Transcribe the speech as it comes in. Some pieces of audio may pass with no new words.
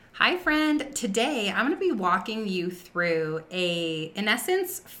Hi friend, today I'm going to be walking you through in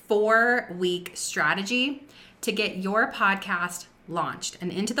essence, 4-week strategy to get your podcast launched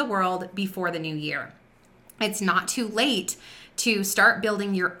and into the world before the new year. It's not too late to start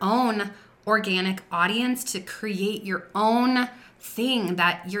building your own organic audience, to create your own thing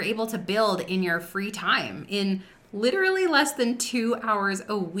that you're able to build in your free time in literally less than 2 hours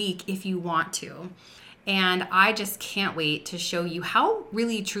a week if you want to. And I just can't wait to show you how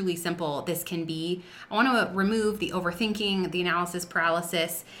really truly simple this can be. I want to remove the overthinking, the analysis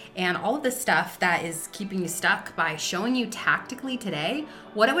paralysis, and all of the stuff that is keeping you stuck by showing you tactically today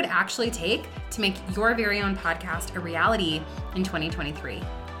what it would actually take to make your very own podcast a reality in 2023.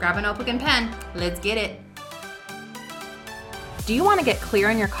 Grab a notebook and pen. Let's get it. Do you want to get clear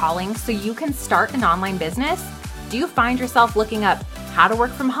on your calling so you can start an online business? Do you find yourself looking up how to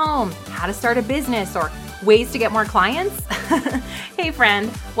work from home, how to start a business, or ways to get more clients? Hey friend,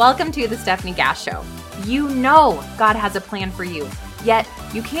 welcome to the Stephanie Gass Show. You know God has a plan for you, yet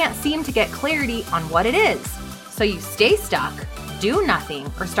you can't seem to get clarity on what it is. So you stay stuck, do nothing,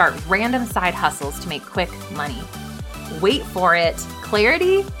 or start random side hustles to make quick money. Wait for it.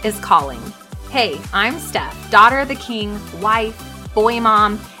 Clarity is calling. Hey, I'm Steph, daughter of the king, wife, boy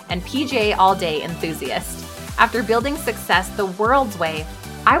mom, and PJ all day enthusiast. After building success the world's way,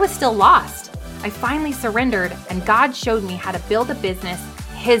 I was still lost. I finally surrendered, and God showed me how to build a business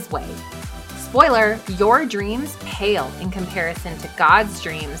His way. Spoiler, your dreams pale in comparison to God's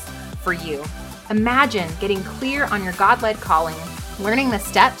dreams for you. Imagine getting clear on your God-led calling, learning the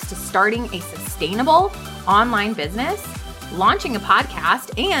steps to starting a sustainable online business, launching a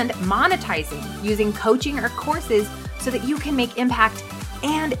podcast, and monetizing using coaching or courses so that you can make impact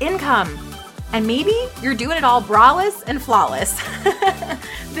and income. And maybe you're doing it all braless and flawless.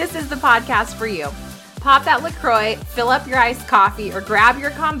 This is the podcast for you. Pop that LaCroix, fill up your iced coffee, or grab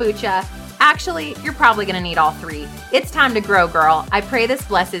your kombucha. Actually, you're probably going to need all three. It's time to grow, girl. I pray this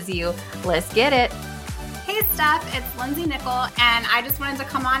blesses you. Let's get it. Hey Steph, it's Lindsay Nickel, and I just wanted to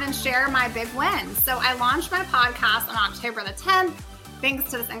come on and share my big win. So I launched my podcast on October the 10th,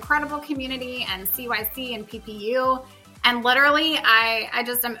 thanks to this incredible community and CYC and PPU. And literally, I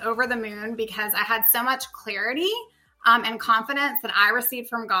just am over the moon because I had so much clarity and confidence that I received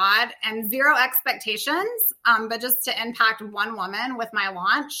from God and zero expectations, but just to impact one woman with my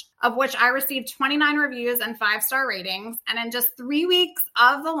launch, of which I received 29 reviews and 5-star ratings. And in just 3 weeks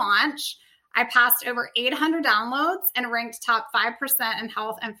of the launch, I passed over 800 downloads and ranked top 5% in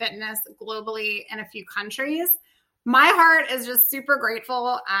health and fitness globally in a few countries. My heart is just super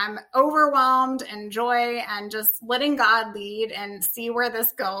grateful. I'm overwhelmed in joy and just letting God lead and see where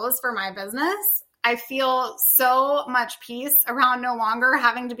this goes for my business. I feel so much peace around no longer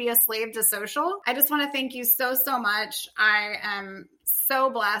having to be a slave to social. I just want to thank you so much. I am so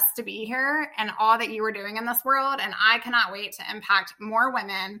blessed to be here and all that you are doing in this world. And I cannot wait to impact more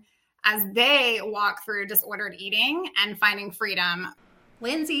women as they walk through disordered eating and finding freedom.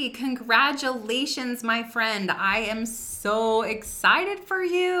 Lindsay, congratulations, my friend. I am so excited for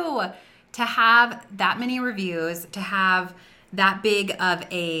you to have that many reviews, to have that big of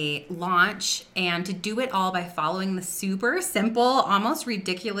a launch, and to do it all by following the super simple, almost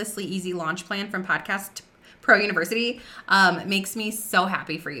ridiculously easy launch plan from Podcast Pro University. Makes me so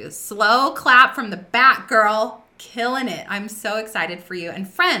happy for you. Slow clap from the back, girl. Killing it. I'm so excited for you. And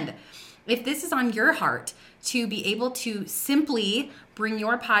friend, if this is on your heart to be able to simply bring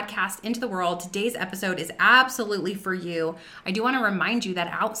your podcast into the world, today's episode is absolutely for you. I do want to remind you that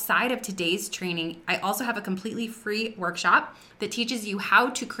outside of today's training, I also have a completely free workshop that teaches you how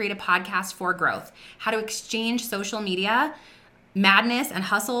to create a podcast for growth, how to exchange social media madness and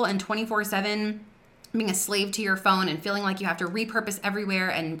hustle and 24/7 being a slave to your phone and feeling like you have to repurpose everywhere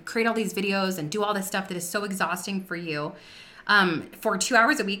and create all these videos and do all this stuff that is so exhausting for you. For 2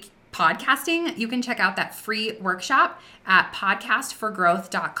 hours a week, podcasting, you can check out that free workshop at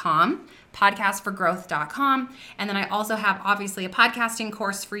podcastforgrowth.com, podcastforgrowth.com. And then I also have obviously a podcasting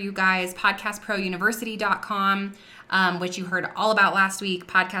course for you guys, podcastprouniversity.com, which you heard all about last week,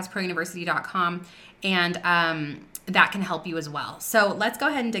 podcastprouniversity.com. And that can help you as well. So let's go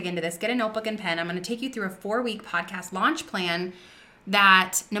ahead and dig into this. Get a notebook and pen. I'm going to take you through a 4-week podcast launch plan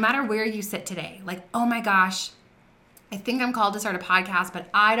that no matter where you sit today, like, oh my gosh, I think I'm called to start a podcast, but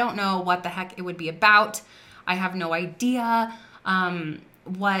I don't know what the heck it would be about. I have no idea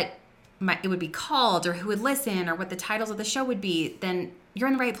what it would be called or who would listen or what the titles of the show would be. Then you're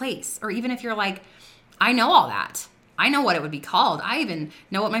in the right place. Or even if you're like, I know all that. I know what it would be called. I even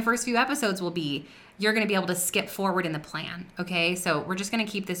know what my first few episodes will be. You're going to be able to skip forward in the plan. Okay. So we're just going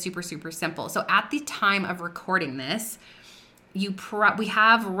to keep this super, super simple. So at the time of recording this, we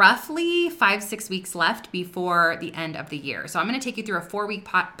have roughly 5-6 weeks left before the end of the year. So I'm going to take you through a 4-week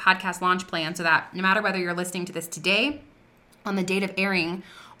podcast launch plan so that no matter whether you're listening to this today on the date of airing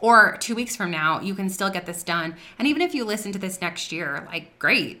or 2 weeks from now, you can still get this done. And even if you listen to this next year, like,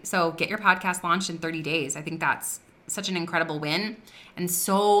 great. So get your podcast launched in 30 days. I think that's such an incredible win. And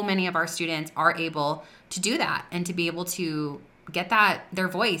so many of our students are able to do that and to be able to get their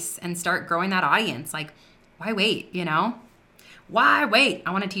voice and start growing that audience. Like, why wait, Why wait?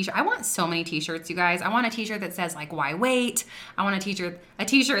 I want a t-shirt. I want so many t-shirts, you guys. I want a t-shirt that says like, why wait? I want a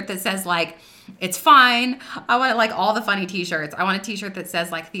t-shirt that says like, it's fine. I want like all the funny t-shirts. I want a t-shirt that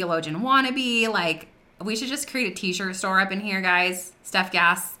says like theologian wannabe. Like, we should just create a t-shirt store up in here, guys. Steph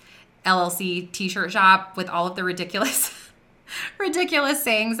Gass LLC t-shirt shop with all of the ridiculous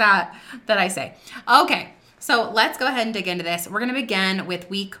sayings that I say. Okay. So let's go ahead and dig into this. We're going to begin with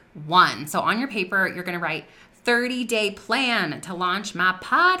week 1. So on your paper, you're going to write 30-day plan to launch my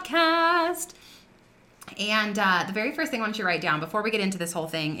podcast. And the very first thing I want you to write down before we get into this whole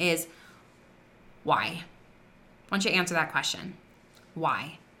thing is why. I want you to answer that question.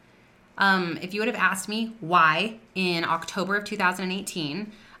 Why? If you would have asked me why in October of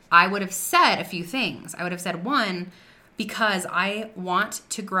 2018, I would have said a few things. I would have said, 1, because I want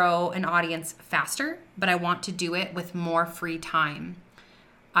to grow an audience faster, but I want to do it with more free time.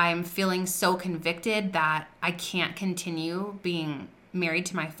 I'm feeling so convicted that I can't continue being married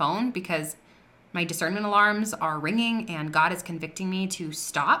to my phone because my discernment alarms are ringing and God is convicting me to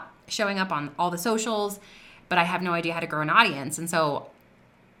stop showing up on all the socials, but I have no idea how to grow an audience. And so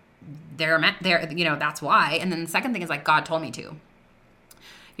that's why. And then the second thing is like, God told me to.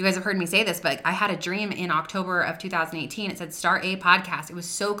 You guys have heard me say this, but I had a dream in October of 2018. It said, start a podcast. It was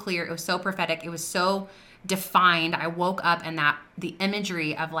so clear. It was so prophetic. It was so defined. I woke up and the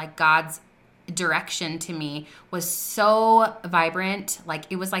imagery of like God's direction to me was so vibrant.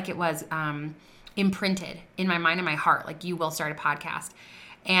 It was imprinted in my mind and my heart. Like, you will start a podcast.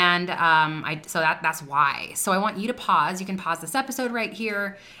 And that's why. So I want you to pause. You can pause this episode right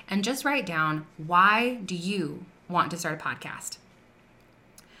here and just write down, why do you want to start a podcast?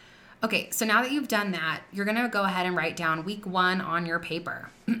 Okay, so now that you've done that, you're going to go ahead and write down week 1 on your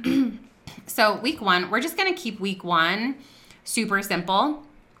paper. So week 1, we're just going to keep week 1 super simple.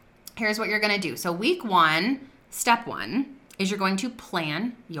 Here's what you're going to do. So week 1, step 1, is you're going to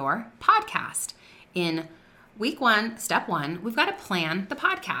plan your podcast. In week 1, step 1, we've got to plan the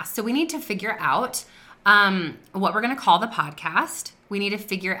podcast. So we need to figure out what we're going to call the podcast. We need to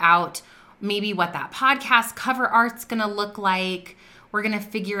figure out maybe what that podcast cover art's going to look like. We're going to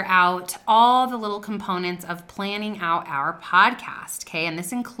figure out all the little components of planning out our podcast, okay? And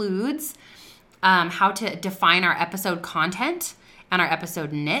this includes how to define our episode content and our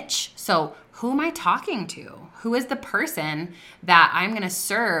episode niche. So who am I talking to? Who is the person that I'm going to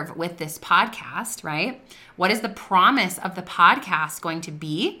serve with this podcast, right? What is the promise of the podcast going to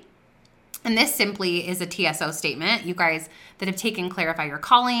be? And this simply is a TSO statement. You guys that have taken Clarify Your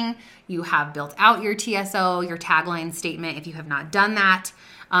Calling, you have built out your TSO, your tagline statement. If you have not done that,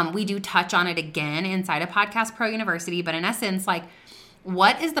 we do touch on it again inside of Podcast Pro University. But in essence, like,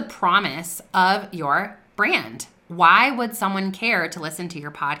 what is the promise of your brand? Why would someone care to listen to your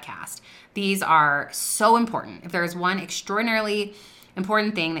podcast? These are so important. If there's one extraordinarily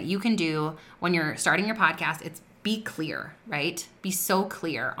important thing that you can do when you're starting your podcast, it's be clear, right? Be so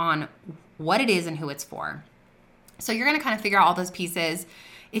clear on what it is and who it's for. So you're going to kind of figure out all those pieces.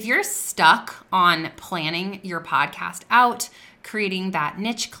 If you're stuck on planning your podcast out, creating that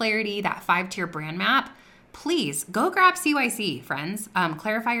niche clarity, that 5-tier brand map, please go grab CYC, friends.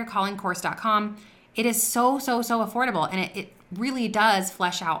 ClarifyYourCallingCourse.com. It is so affordable, and it really does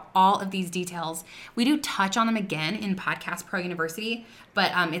flesh out all of these details. We do touch on them again in Podcast Pro University,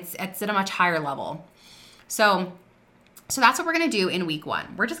 but it's at a much higher level. So that's what we're going to do in week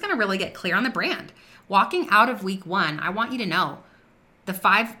 1. We're just going to really get clear on the brand. Walking out of week 1, I want you to know the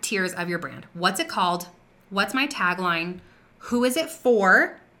 5 tiers of your brand. What's it called? What's my tagline? Who is it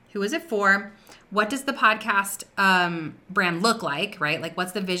for? What does the podcast brand look like, right? Like,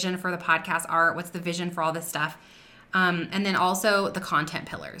 what's the vision for the podcast art? What's the vision for all this stuff? And then also the content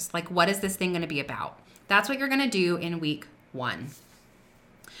pillars. Like, what is this thing going to be about? That's what you're going to do in week 1.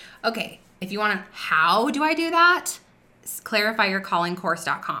 Okay, if you want to, how do I do that?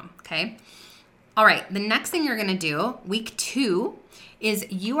 ClarifyYourCallingCourse.com, okay? All right, the next thing you're going to do, week 2, is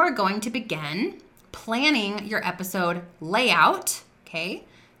you are going to begin planning your episode layout, okay?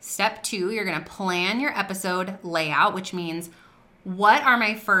 Step 2, you're going to plan your episode layout, which means what are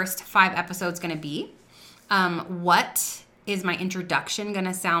my first 5 episodes going to be? What is my introduction going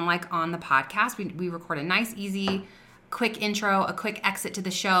to sound like on the podcast? We record a nice, easy quick intro, a quick exit to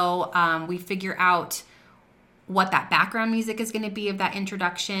the show. We figure out what that background music is going to be of that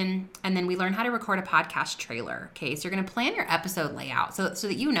introduction. And then we learn how to record a podcast trailer. Okay, so you're going to plan your episode layout so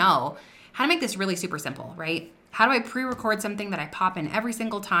that you know how to make this really super simple, right? How do I pre-record something that I pop in every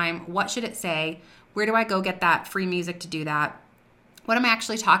single time? What should it say? Where do I go get that free music to do that? What am I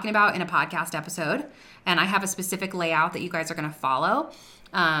actually talking about in a podcast episode? And I have a specific layout that you guys are going to follow.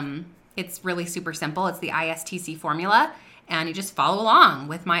 It's really super simple. It's the ISTC formula. And you just follow along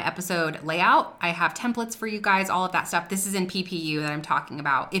with my episode layout. I have templates for you guys, all of that stuff. This is in PPU that I'm talking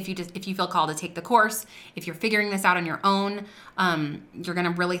about. If you feel called to take the course, if you're figuring this out on your own, you're going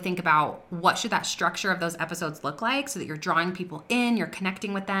to really think about what should that structure of those episodes look like so that you're drawing people in, you're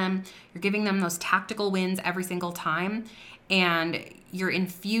connecting with them, you're giving them those tactical wins every single time, and you're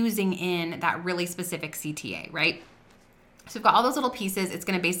infusing in that really specific CTA, right? So we've got all those little pieces. It's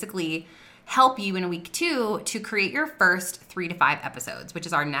going to basically help you in week 2 to create your first 3 to 5 episodes, which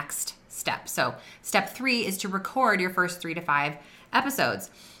is our next step. So step 3 is to record your first 3 to 5 episodes,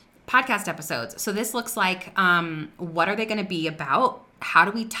 podcast episodes. So this looks like, what are they going to be about? How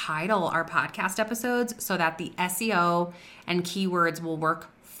do we title our podcast episodes so that the SEO and keywords will work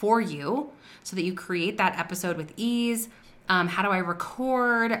for you so that you create that episode with ease? How do I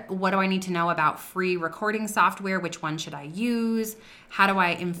record? What do I need to know about free recording software? Which one should I use? How do I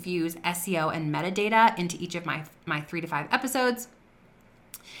infuse SEO and metadata into each of my 3 to 5 episodes?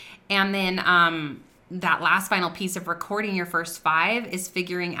 And then that last final piece of recording your first 5 is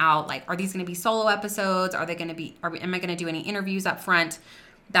figuring out, like, are these going to be solo episodes? Am I going to do any interviews up front?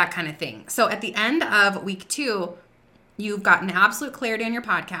 That kind of thing. So at the end of week 2, you've gotten absolute clarity on your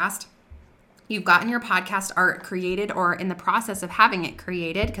podcast. You've gotten your podcast art created or in the process of having it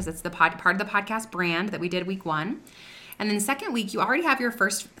created because it's the part of the podcast brand that we did week 1. And then second week, you already have your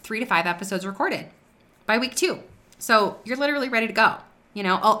first 3 to 5 episodes recorded by week 2. So you're literally ready to go. You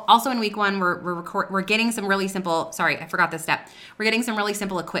know, also in week 1, we're getting some really simple, sorry, I forgot this step. We're getting some really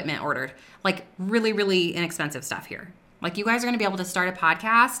simple equipment ordered, like really, really inexpensive stuff here. Like you guys are going to be able to start a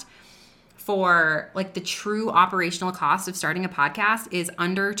podcast for like the true operational cost of starting a podcast is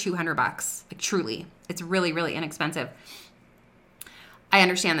under $200. Like truly, it's really, really inexpensive. I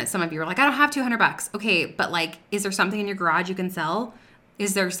understand that some of you are like, I don't have $200. Okay, but like, is there something in your garage you can sell?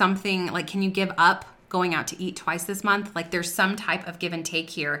 Is there something like, can you give up going out to eat twice this month? Like there's some type of give and take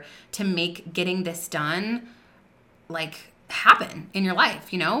here to make getting this done like happen in your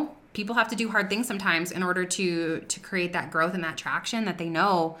life, you know? People have to do hard things sometimes in order to create that growth and that traction that they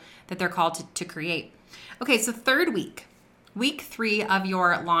know that they're called to create. Okay, so third week, week 3 of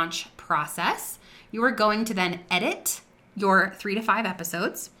your launch process, you are going to then edit your 3 to 5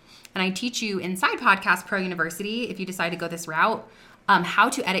 episodes. And I teach you inside Podcast Pro University, if you decide to go this route, how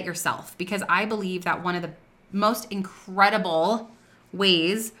to edit yourself. Because I believe that one of the most incredible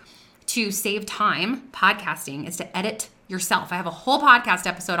ways to save time podcasting is to edit yourself. I have a whole podcast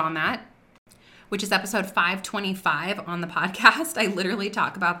episode on that, which is episode 525 on the podcast. I literally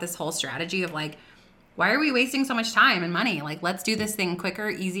talk about this whole strategy of like, why are we wasting so much time and money? Like, let's do this thing quicker,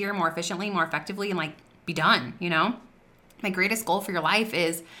 easier, more efficiently, more effectively, and like be done, you know? My greatest goal for your life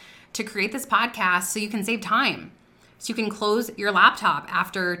is to create this podcast so you can save time. So you can close your laptop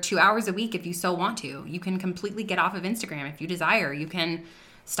after 2 hours a week if you so want to. You can completely get off of Instagram if you desire. You can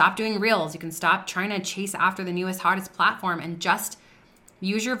stop doing reels. You can stop trying to chase after the newest, hottest platform and just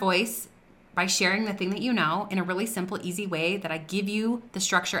use your voice by sharing the thing that you know in a really simple, easy way that I give you the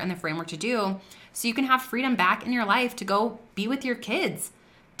structure and the framework to do so you can have freedom back in your life to go be with your kids,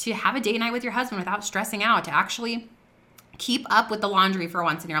 to have a date night with your husband without stressing out, to actually keep up with the laundry for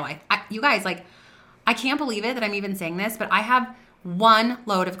once in your life. You guys, like, I can't believe it that I'm even saying this, but I have 1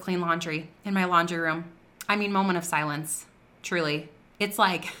 load of clean laundry in my laundry room. I mean, moment of silence, truly. It's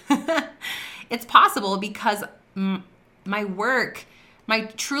like, it's possible because my work, my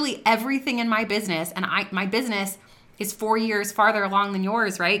truly everything in my business, and my business is 4 years farther along than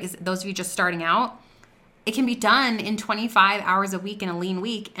yours, right? Because those of you just starting out, it can be done in 25 hours a week in a lean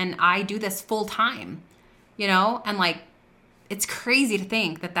week. And I do this full time, you know, and like, it's crazy to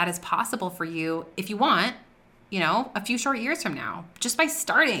think that that is possible for you if you want, you know, a few short years from now, just by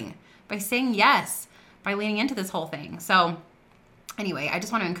starting, by saying yes, by leaning into this whole thing. So anyway, I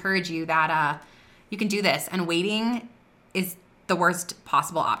just want to encourage you that you can do this, and waiting is the worst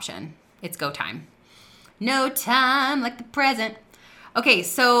possible option. It's go time. No time like the present. Okay,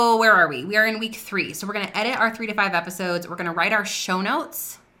 so where are we? We are in week 3. So we're going to edit our 3 to 5 episodes. We're going to write our show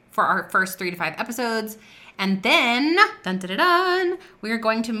notes for our first 3 to 5 episodes. And then, we are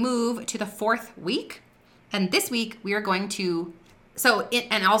going to move to the 4th week. And this week, we are going to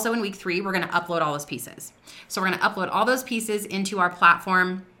And also in week 3, we're going to upload all those pieces. So we're going to upload all those pieces into our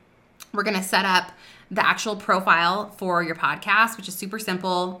platform. We're going to set up the actual profile for your podcast, which is super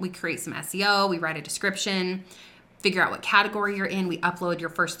simple. We create some SEO, we write a description, figure out what category you're in. We upload your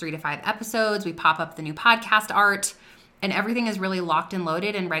first 3 to 5 episodes. We pop up the new podcast art, and everything is really locked and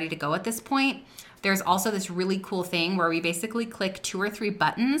loaded and ready to go at this point. There's also this really cool thing where we basically click 2 or 3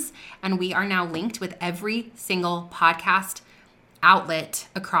 buttons, and we are now linked with every single podcast outlet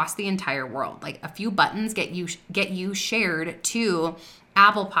across the entire world. Like a few buttons get you shared to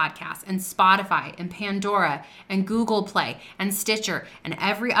Apple Podcasts and Spotify and Pandora and Google Play and Stitcher and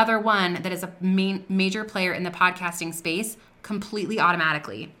every other one that is a major player in the podcasting space completely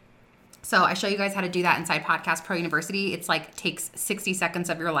automatically. So I show you guys how to do that inside Podcast Pro University. It's like takes 60 seconds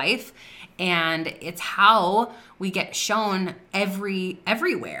of your life, and it's how we get shown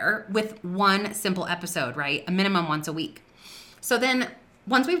everywhere with one simple episode, right? A minimum once a week. So then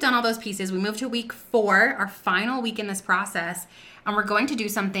once we've done all those pieces, we move to week 4, our final week in this process, and we're going to do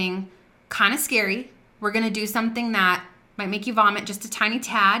something kind of scary. We're going to do something that might make you vomit just a tiny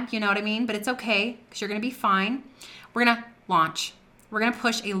tad, you know what I mean? But it's okay because you're going to be fine. We're going to launch. We're going to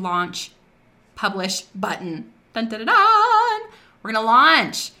push a launch publish button. Dun, dun, dun, dun. We're going to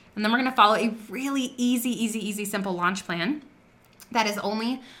launch. And then we're going to follow a really easy, simple launch plan that is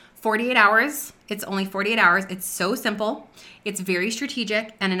only 48 hours. It's only 48 hours. It's so simple. It's very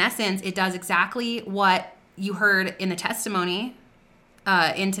strategic. And in essence, it does exactly what you heard in the testimony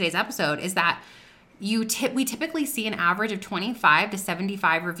in today's episode, is that we typically see an average of 25 to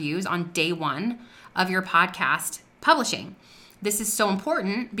 75 reviews on day 1 of your podcast publishing. This is so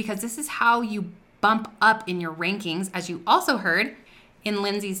important because this is how you bump up in your rankings, as you also heard in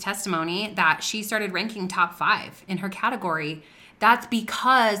Lindsay's testimony that she started ranking top 5 in her category. That's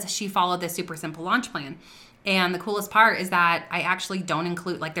because she followed this super simple launch plan. And the coolest part is that I actually don't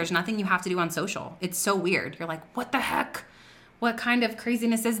include, like, there's nothing you have to do on social. It's so weird. You're like, what the heck? What kind of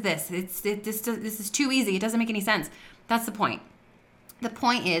craziness is this? This is too easy. It doesn't make any sense. That's the point. The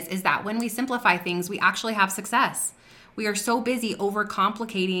point is that when we simplify things, we actually have success. We are so busy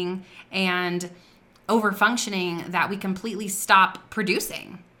overcomplicating and overfunctioning that we completely stop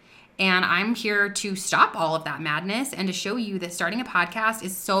producing. And I'm here to stop all of that madness and to show you that starting a podcast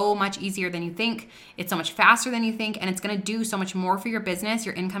is so much easier than you think. It's so much faster than you think, and it's going to do so much more for your business,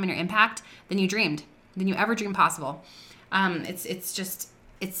 your income, and your impact than you ever dreamed possible. It's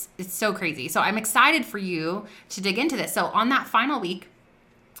so crazy. So I'm excited for you to dig into this. So on that final week,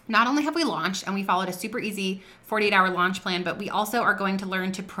 not only have we launched and we followed a super easy 48-hour launch plan, but we also are going to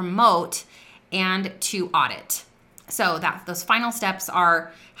learn to promote and to audit. So those final steps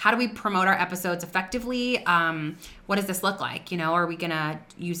are, how do we promote our episodes effectively? What does this look like? Are we going to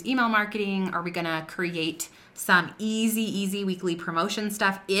use email marketing? Are we going to create some easy weekly promotion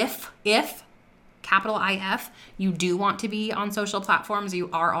stuff? If capital IF, you do want to be on social platforms, you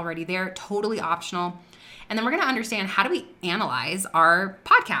are already there, totally optional. And then we're going to understand, how do we analyze our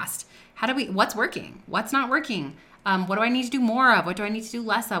podcast? What's working? What's not working? What do I need to do more of? What do I need to do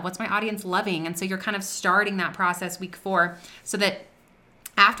less of? What's my audience loving? And so you're kind of starting that process week 4, so that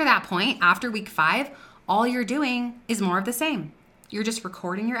after that point, after week 5, all you're doing is more of the same. You're just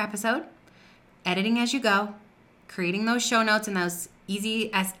recording your episode, editing as you go, creating those show notes and those easy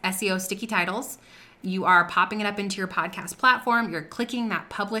SEO sticky titles. You are popping it up into your podcast platform. You're clicking that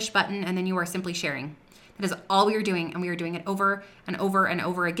publish button, and then you are simply sharing. That is all we are doing, and we are doing it over and over and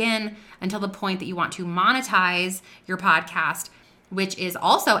over again until the point that you want to monetize your podcast, which is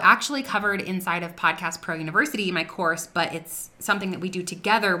also actually covered inside of Podcast Pro University, my course, but it's something that we do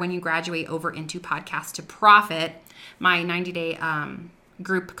together when you graduate over into Podcast to Profit, my 90-day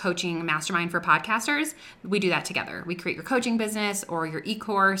group coaching mastermind for podcasters. We do that together. We create your coaching business or your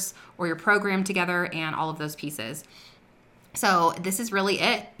e-course or your program together and all of those pieces. So this is really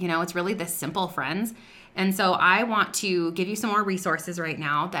it. It's really this simple, friends. And so I want to give you some more resources right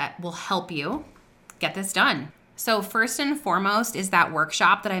now that will help you get this done. So first and foremost is that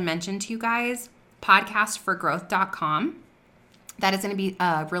workshop that I mentioned to you guys, podcastforgrowth.com. That is going to be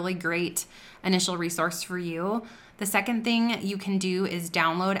a really great initial resource for you. The second thing you can do is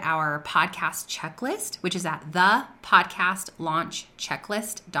download our podcast checklist, which is at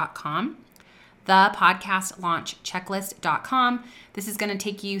thepodcastlaunchchecklist.com. thepodcastlaunchchecklist.com. This is going to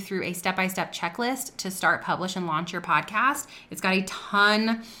take you through a step-by-step checklist to start, publish, and launch your podcast. It's got a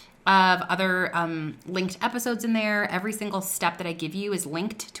ton of other linked episodes in there. Every single step that I give you is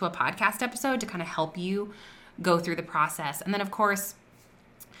linked to a podcast episode to kind of help you go through the process. And then, of course,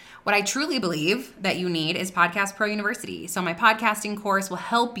 what I truly believe that you need is Podcast Pro University. So my podcasting course will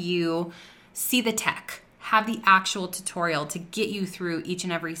help you see the tech, have the actual tutorial to get you through each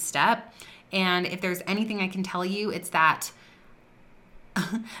and every step. And if there's anything I can tell you, it's that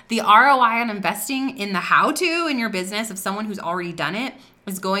the ROI on investing in the how-to in your business of someone who's already done it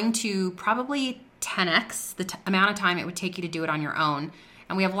is going to probably 10x the amount of time it would take you to do it on your own.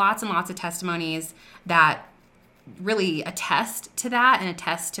 And we have lots and lots of testimonies that really attest to that and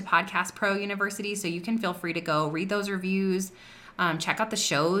attest to Podcast Pro University. So you can feel free to go read those reviews, check out the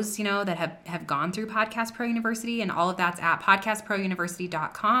shows, that have gone through Podcast Pro University, and all of that's at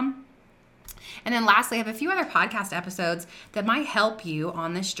podcastprouniversity.com. And then lastly, I have a few other podcast episodes that might help you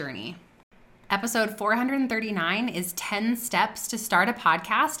on this journey. Episode 439 is 10 steps to start a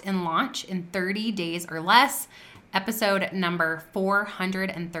podcast and launch in 30 days or less. Episode number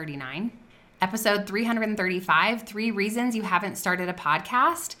 439. Episode 335, 3 reasons you haven't started a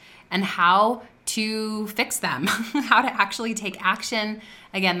podcast and how to fix them, how to actually take action.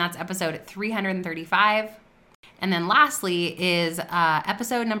 Again, that's episode 335. And then lastly is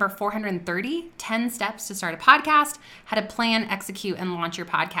episode number 430, 10 steps to start a podcast, how to plan, execute, and launch your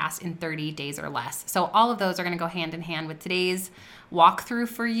podcast in 30 days or less. So all of those are going to go hand in hand with today's walkthrough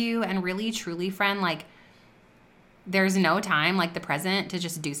for you. And really, truly, friend, there's no time like the present to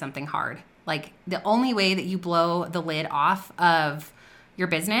just do something hard. The only way that you blow the lid off of your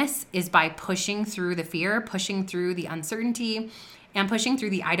business is by pushing through the fear, pushing through the uncertainty, and pushing through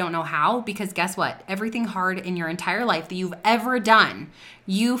the I don't know how. Because guess what? Everything hard in your entire life that you've ever done,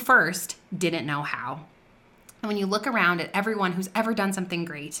 you first didn't know how. And when you look around at everyone who's ever done something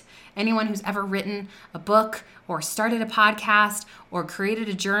great, anyone who's ever written a book or started a podcast or created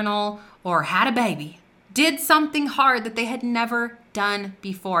a journal or had a baby, did something hard that they had never done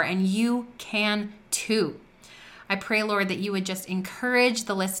before, and you can too. I pray, Lord, that you would just encourage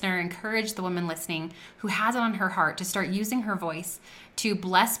the listener, encourage the woman listening who has it on her heart to start using her voice to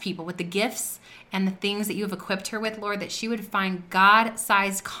bless people with the gifts and the things that you have equipped her with, Lord, that she would find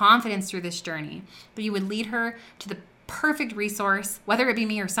God-sized confidence through this journey, that you would lead her to the perfect resource, whether it be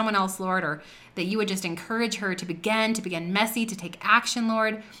me or someone else, Lord, or that you would just encourage her to begin messy, to take action,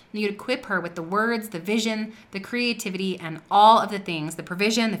 Lord. And you'd equip her with the words, the vision, the creativity, and all of the things, the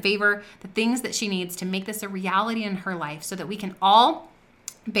provision, the favor, the things that she needs to make this a reality in her life so that we can all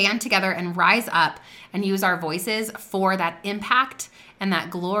band together and rise up and use our voices for that impact and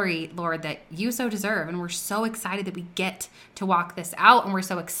that glory, Lord, that you so deserve. And we're so excited that we get to walk this out. And we're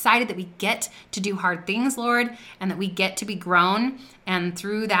so excited that we get to do hard things, Lord, and that we get to be grown. And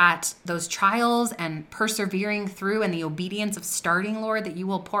through that, those trials and persevering through and the obedience of starting, Lord, that you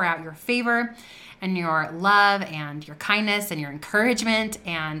will pour out your favor and your love and your kindness and your encouragement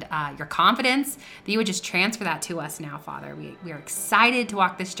and your confidence, that you would just transfer that to us now, Father. We are excited to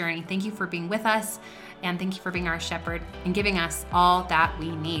walk this journey. Thank you for being with us. And thank you for being our shepherd and giving us all that we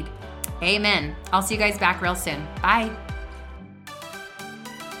need. Amen. I'll see you guys back real soon. Bye.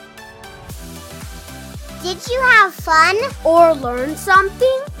 Did you have fun or learn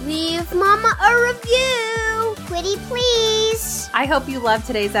something? Leave Mama a review. Pretty please. I hope you loved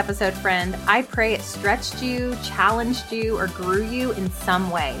today's episode, friend. I pray it stretched you, challenged you, or grew you in some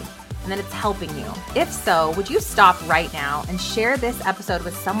way, and that it's helping you. If so, would you stop right now and share this episode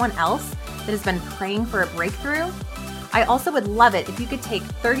with someone else that has been praying for a breakthrough? I also would love it if you could take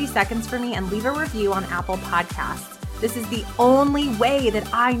 30 seconds for me and leave a review on Apple Podcasts. This is the only way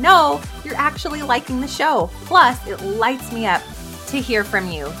that I know you're actually liking the show. Plus, it lights me up to hear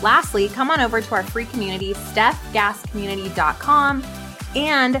from you. Lastly, come on over to our free community, StephGassCommunity.com,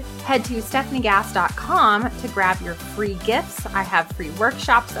 and head to StephanieGass.com to grab your free gifts. I have free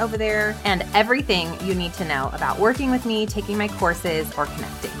workshops over there and everything you need to know about working with me, taking my courses, or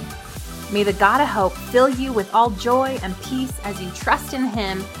connecting. May the God of hope fill you with all joy and peace as you trust in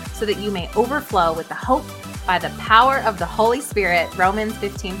him so that you may overflow with the hope by the power of the Holy Spirit. Romans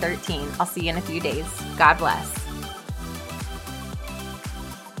 15:13. I'll see you in a few days. God bless.